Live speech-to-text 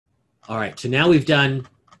All right, so now we've done,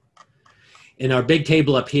 in our big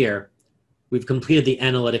table up here, we've completed the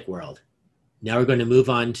analytic world. Now we're going to move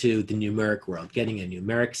on to the numeric world, getting a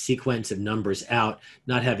numeric sequence of numbers out,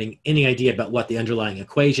 not having any idea about what the underlying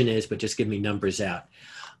equation is, but just give me numbers out.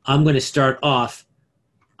 I'm going to start off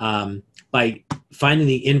by finding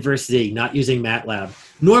the inverse z, not using MATLAB.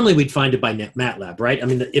 Normally we'd find it by MATLAB, right? I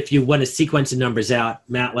mean, if you want a sequence of numbers out,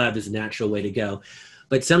 MATLAB is a natural way to go.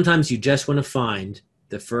 But sometimes you just want to find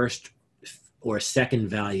the first or second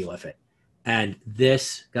value of it. And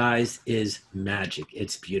this, guys, is magic.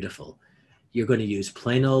 It's beautiful. You're going to use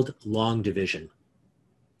plain old long division.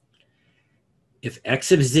 If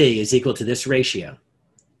x of z is equal to this ratio,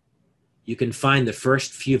 you can find the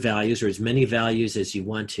first few values or as many values as you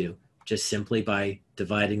want to just simply by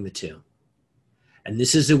dividing the two. And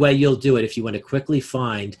this is the way you'll do it if you want to quickly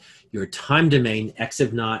find your time domain x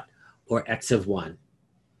of naught or x of 1.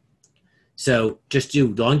 So just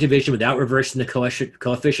do long division without reversing the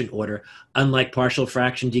coefficient order, unlike partial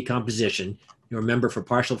fraction decomposition. You remember for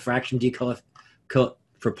partial fraction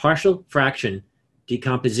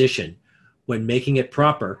decomposition, when making it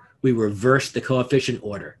proper, we reverse the coefficient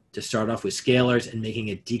order to start off with scalars and making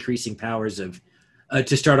it decreasing powers of,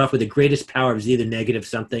 to start off with the greatest power of z, the negative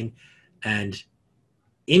something, and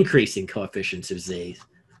increasing coefficients of z.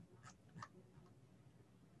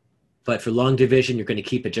 But for long division, you're going to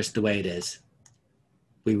keep it just the way it is.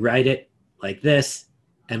 We write it like this,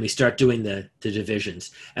 and we start doing the divisions.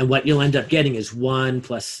 And what you'll end up getting is 1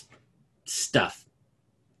 plus stuff.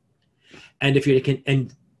 And if you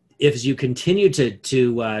continue to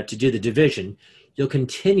do the division, you'll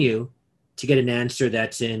continue to get an answer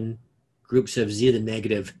that's in groups of z to the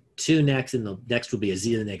negative 2 next, and the next will be a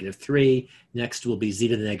z to the negative 3, next will be z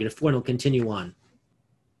to the negative 4, and it'll continue on.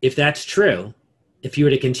 If that's true, if you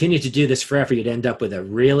were to continue to do this forever, you'd end up with a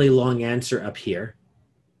really long answer up here.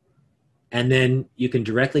 And then you can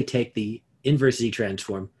directly take the inverse z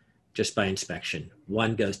transform just by inspection.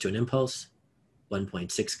 1 goes to an impulse,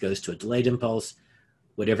 1.6 goes to a delayed impulse,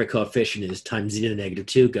 whatever coefficient is times z to the negative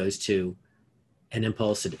 2 goes to an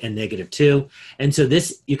impulse at n negative 2. And so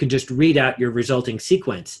this, you can just read out your resulting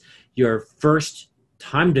sequence. Your first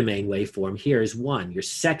time domain waveform here is 1. Your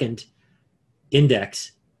second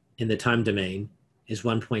index in the time domain is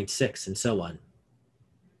 1.6, and so on.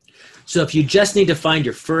 So if you just need to find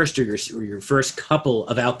your first or your first couple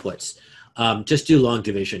of outputs, just do long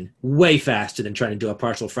division, way faster than trying to do a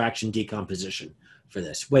partial fraction decomposition for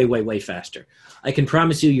this. Way, way, way faster. I can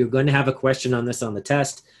promise you, you're going to have a question on this on the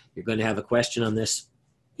test. You're going to have a question on this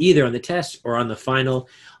either on the test or on the final.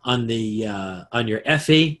 On your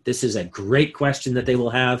FE, this is a great question that they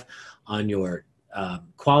will have. On your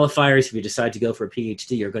qualifiers, if you decide to go for a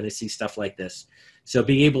PhD, you're going to see stuff like this. So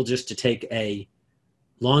be able just to take a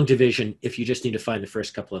long division if you just need to find the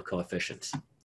first couple of coefficients.